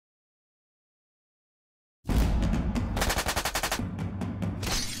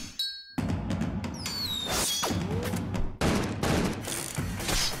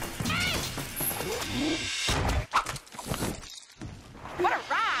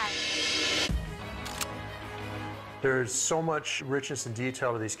There's so much richness and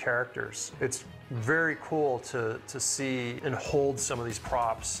detail to these characters. It's very cool to see and hold some of these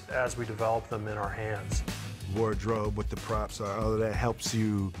props as we develop them in our hands. Wardrobe, what the props are, all of that helps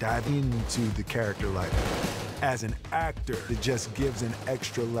you dive into the character life. As an actor, it just gives an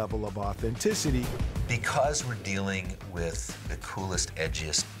extra level of authenticity. Because we're dealing with the coolest,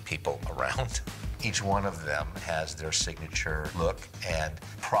 edgiest people around, each one of them has their signature look and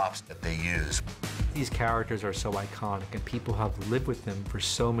props that they use. These characters are so iconic, and people have lived with them for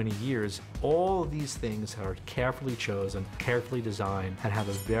so many years. All of these things are carefully chosen, carefully designed, and have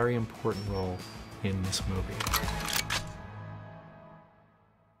a very important role in this movie.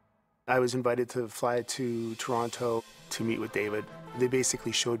 I was invited to fly to Toronto to meet with David. They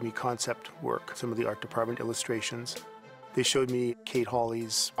basically showed me concept work, some of the art department illustrations. They showed me Kate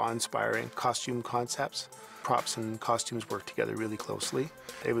Hawley's awe-inspiring costume concepts. Props and costumes worked together really closely.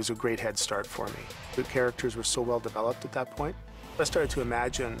 It was a great head start for me. The characters were so well developed at that point. I started to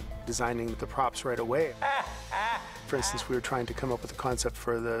imagine designing the props right away. For instance, we were trying to come up with a concept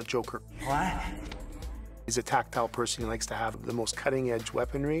for the Joker. What? He's a tactile person. He likes to have the most cutting-edge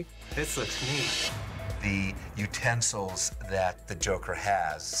weaponry. This looks neat. The utensils that the Joker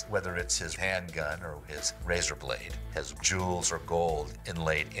has, whether it's his handgun or his razor blade, has jewels or gold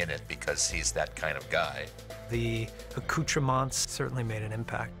inlaid in it because he's that kind of guy. The accoutrements certainly made an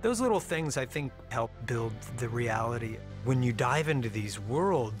impact. Those little things, I think, help build the reality. When you dive into these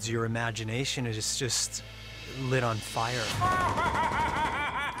worlds, your imagination is just lit on fire.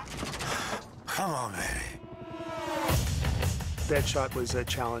 Come on, baby. Deadshot was a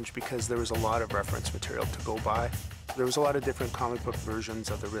challenge because there was a lot of reference material to go by. There was a lot of different comic book versions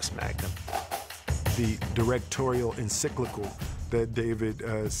of the wrist magnum. The directorial encyclical that David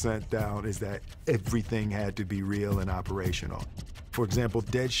sent down is that everything had to be real and operational. For example,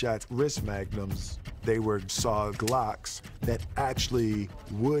 Deadshot's wrist magnums, they were saw Glocks that actually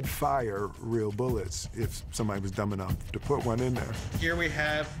would fire real bullets if somebody was dumb enough to put one in there. Here we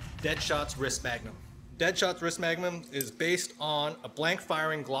have Deadshot's wrist magnum. Deadshot's wrist magnum is based on a blank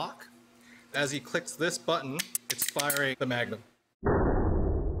firing Glock. As he clicks this button, it's firing the magnum.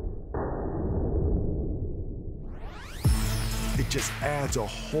 It just adds a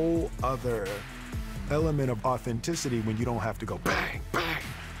whole other element of authenticity when you don't have to go bang, bang,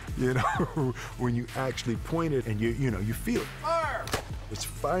 you know, when you actually point it and you know, you feel it. Fire! It's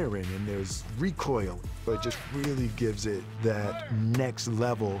firing and there's recoil, but it just really gives it that next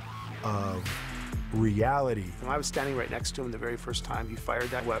level of reality. I was standing right next to him the very first time he fired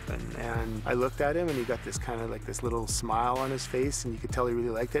that weapon, and I looked at him and he got this kind of like this little smile on his face, and you could tell he really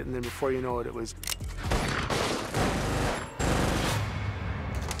liked it, and then before you know it, it was...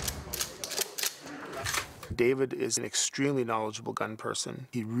 David is an extremely knowledgeable gun person.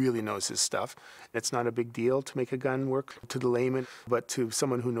 He really knows his stuff. It's not a big deal to make a gun work to the layman, but to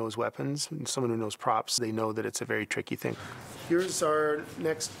someone who knows weapons and someone who knows props, they know that it's a very tricky thing. Here's our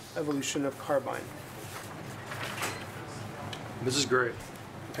next evolution of carbine. This is great.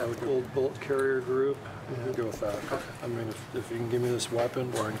 Kind of old bullet carrier group. Go with that. Okay. I mean, if you can give me this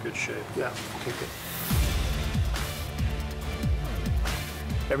weapon, we're in good shape. Yeah, take it.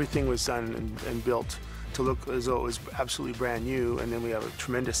 Everything was done and built to look as though it was absolutely brand new, and then we have a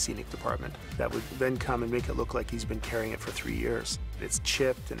tremendous scenic department that would then come and make it look like he's been carrying it for 3 years. It's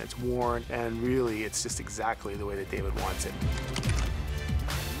chipped and it's worn, and really it's just exactly the way that David wants it.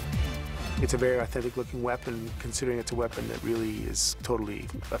 It's a very authentic looking weapon, considering it's a weapon that really is totally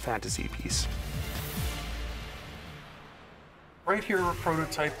a fantasy piece. Right here we're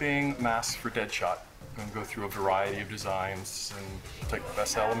prototyping masks for Deadshot. We're going to go through a variety of designs and take the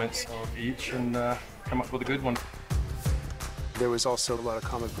best elements of each and come up with a good one. There was also a lot of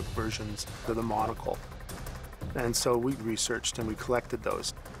comic book versions of the monocle. And so we researched and we collected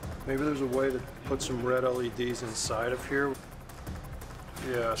those. Maybe there's a way to put some red LEDs inside of here.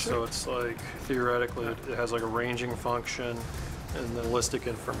 Yeah, so it's like, theoretically, it has like a ranging function and then ballistic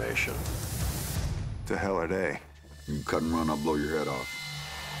information. The hell are they? You cut and run, I'll blow your head off.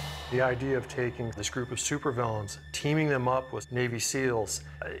 The idea of taking this group of supervillains, teaming them up with Navy SEALs,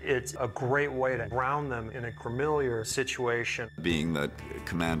 it's a great way to ground them in a familiar situation. Being that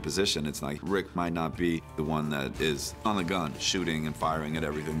command position, it's like Rick might not be the one that is on the gun, shooting and firing at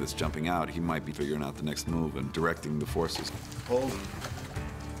everything that's jumping out. He might be figuring out the next move and directing the forces. Hold.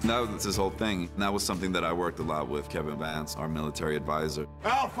 That was his whole thing. And that was something that I worked a lot with Kevin Vance, our military advisor.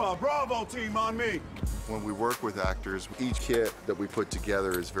 Alpha, Bravo team on me. When we work with actors, each kit that we put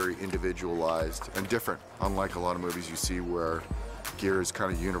together is very individualized and different, unlike a lot of movies you see where Gear is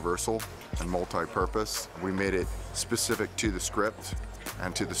kind of universal and multi-purpose. We made it specific to the script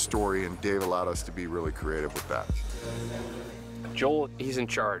and to the story, and Dave allowed us to be really creative with that. Joel, he's in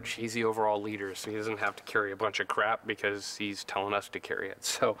charge. He's the overall leader, so he doesn't have to carry a bunch of crap because he's telling us to carry it.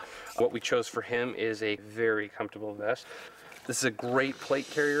 So what we chose for him is a very comfortable vest. This is a great plate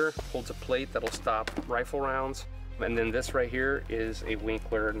carrier, holds a plate that'll stop rifle rounds. And then this right here is a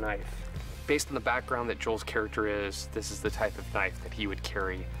Winkler knife. Based on the background that Joel's character is, this is the type of knife that he would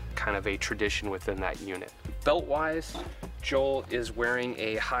carry, kind of a tradition within that unit. Belt-wise, Joel is wearing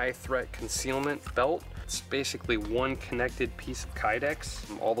a high-threat concealment belt. It's basically one connected piece of Kydex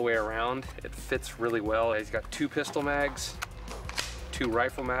all the way around. It fits really well. He's got 2 pistol mags, 2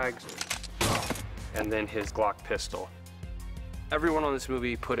 rifle mags, and then his Glock pistol. Everyone on this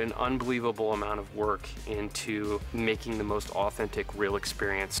movie put an unbelievable amount of work into making the most authentic, real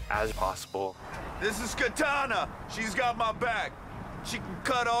experience as possible. This is Katana. She's got my back. She can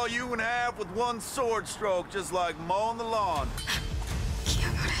cut all you in half with one sword stroke, just like mowing the lawn.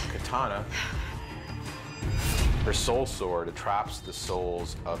 Katana, her soul sword traps the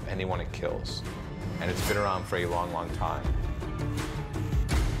souls of anyone it kills. And it's been around for a long, long time.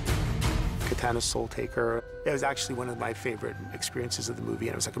 Katana's Soul Taker. It was actually one of my favorite experiences of the movie,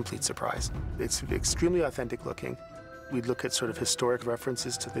 and it was a complete surprise. It's extremely authentic looking. We'd look at sort of historic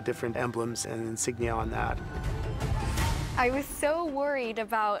references to the different emblems and insignia on that. I was so worried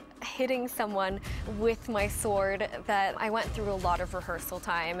about hitting someone with my sword that I went through a lot of rehearsal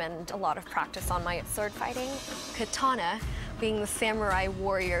time and a lot of practice on my sword fighting. Katana, being the samurai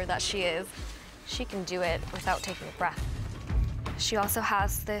warrior that she is, she can do it without taking a breath. She also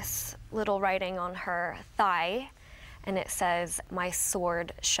has this little writing on her thigh, and it says, "My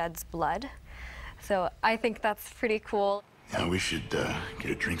sword sheds blood." So I think that's pretty cool. Yeah, we should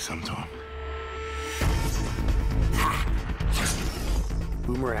get a drink sometime.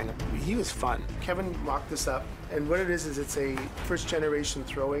 Boomerang, he was fun. Kevin mocked this up, and what it is it's a first-generation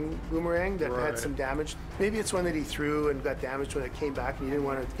throwing boomerang that had some damage. Maybe it's one that he threw and got damaged when it came back, and he didn't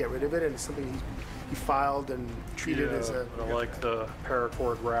want to get rid of it, and it's something he filed and treated as a... I like the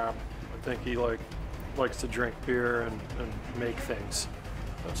paracord wrap. I think he likes to drink beer and make things.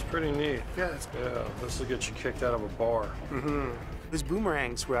 That's pretty neat. Yeah. Yeah, this will get you kicked out of a bar. Mm-hmm. His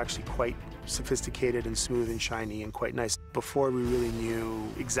boomerangs were actually quite sophisticated and smooth and shiny and quite nice before we really knew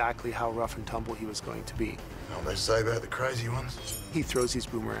exactly how rough and tumble he was going to be. What they say about the crazy ones? He throws these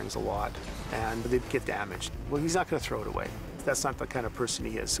boomerangs a lot, and they get damaged. Well, he's not going to throw it away. That's not the kind of person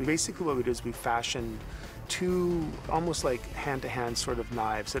he is. So basically what we did is we fashioned 2 almost like hand-to-hand sort of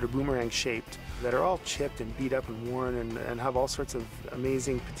knives that are boomerang-shaped, that are all chipped and beat up and worn and have all sorts of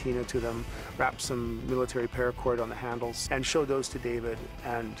amazing patina to them, wrapped some military paracord on the handles, and showed those to David,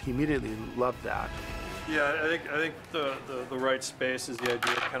 and he immediately loved that. Yeah, I think the right space is the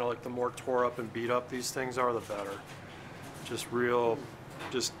idea. Kind of like the more tore up and beat up these things are, the better.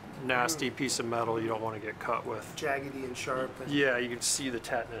 Just nasty piece of metal you don't want to get cut with. Jaggedy and sharp. Yeah, you can see the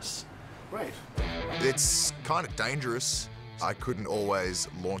tetanus. Right. It's kind of dangerous. I couldn't always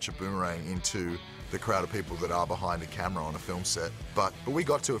launch a boomerang into the crowd of people that are behind a camera on a film set, but we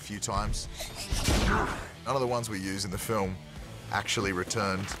got to a few times. None of the ones we use in the film actually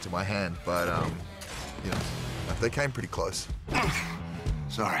returned to my hand, but you know, they came pretty close.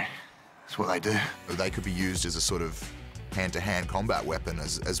 Sorry, that's what they do. They could be used as a sort of hand-to-hand combat weapon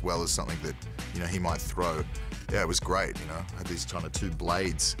as well as something that, you know, he might throw. Yeah, it was great, you know. I had these kind of 2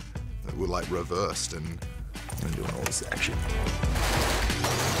 blades that were like reversed and doing all this action.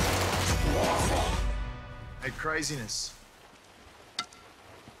 Hey, craziness.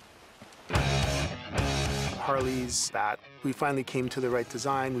 Harley's bat. We finally came to the right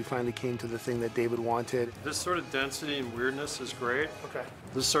design. We finally came to the thing that David wanted. This sort of density and weirdness is great. Okay.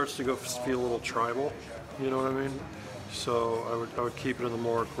 This starts to feel a little tribal, you know what I mean? So I would keep it in the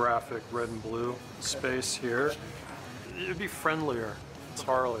more graphic red and blue space here. It'd be friendlier. It's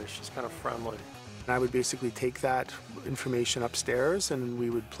Harley, she's kind of friendly. I would basically take that information upstairs and we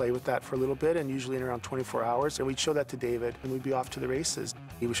would play with that for a little bit, and usually in around 24 hours, and we'd show that to David and we'd be off to the races.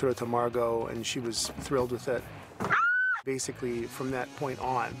 He would show it to Margot and she was thrilled with it. Basically, from that point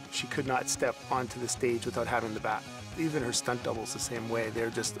on, she could not step onto the stage without having the bat. Even her stunt doubles the same way.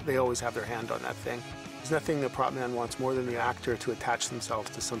 They always have their hand on that thing. There's nothing the prop man wants more than the actor to attach themselves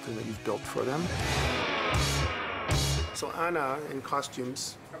to something that you've built for them. So Anna, in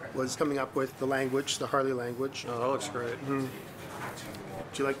costumes, was coming up with the language, the Harley language. Oh, that looks great. Do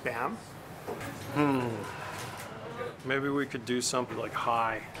you like BAM? Maybe we could do something like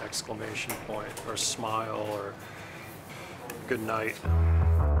hi, exclamation point, or smile, or good night.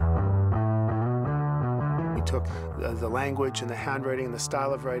 We took the language and the handwriting and the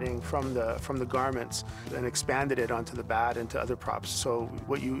style of writing from the garments and expanded it onto the bat and to other props. So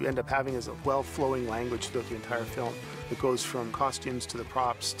what you end up having is a well-flowing language throughout the entire film. It goes from costumes to the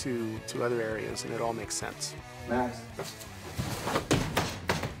props to other areas, and it all makes sense. Max.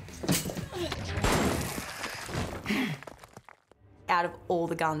 Out of all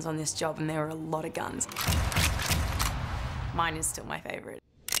the guns on this job, and there were a lot of guns, mine is still my favorite.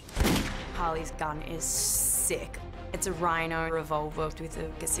 Harley's gun is sick. It's a Rhino revolver with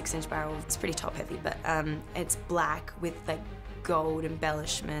a 6-inch barrel. It's pretty top-heavy, but it's black with like gold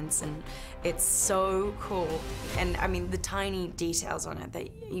embellishments, and it's so cool. And I mean, the tiny details on it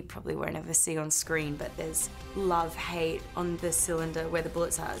that you probably won't ever see on screen, but there's love, hate on the cylinder where the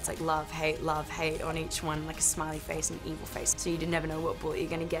bullets are. It's like love, hate on each one, like a smiley face and evil face. So you never know what bullet you're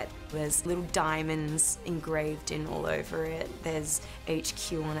gonna get. There's little diamonds engraved in all over it. There's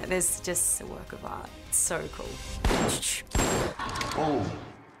HQ on it. There's just a work of art. It's so cool.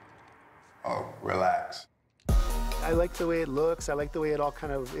 Oh, relax. I like the way it looks. I like the way it all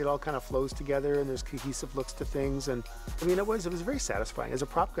kind of flows together, and there's cohesive looks to things. And I mean, it was very satisfying. As a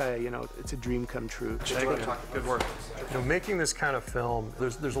prop guy, you know, it's a dream come true. Good work. You know, making this kind of film,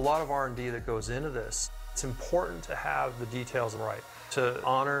 there's a lot of R&D that goes into this. It's important to have the details right, to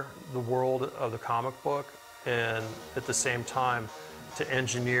honor the world of the comic book, and at the same time, to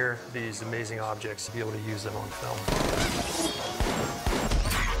engineer these amazing objects to be able to use them on film.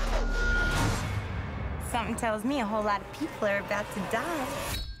 Something tells me a whole lot of people are about to die.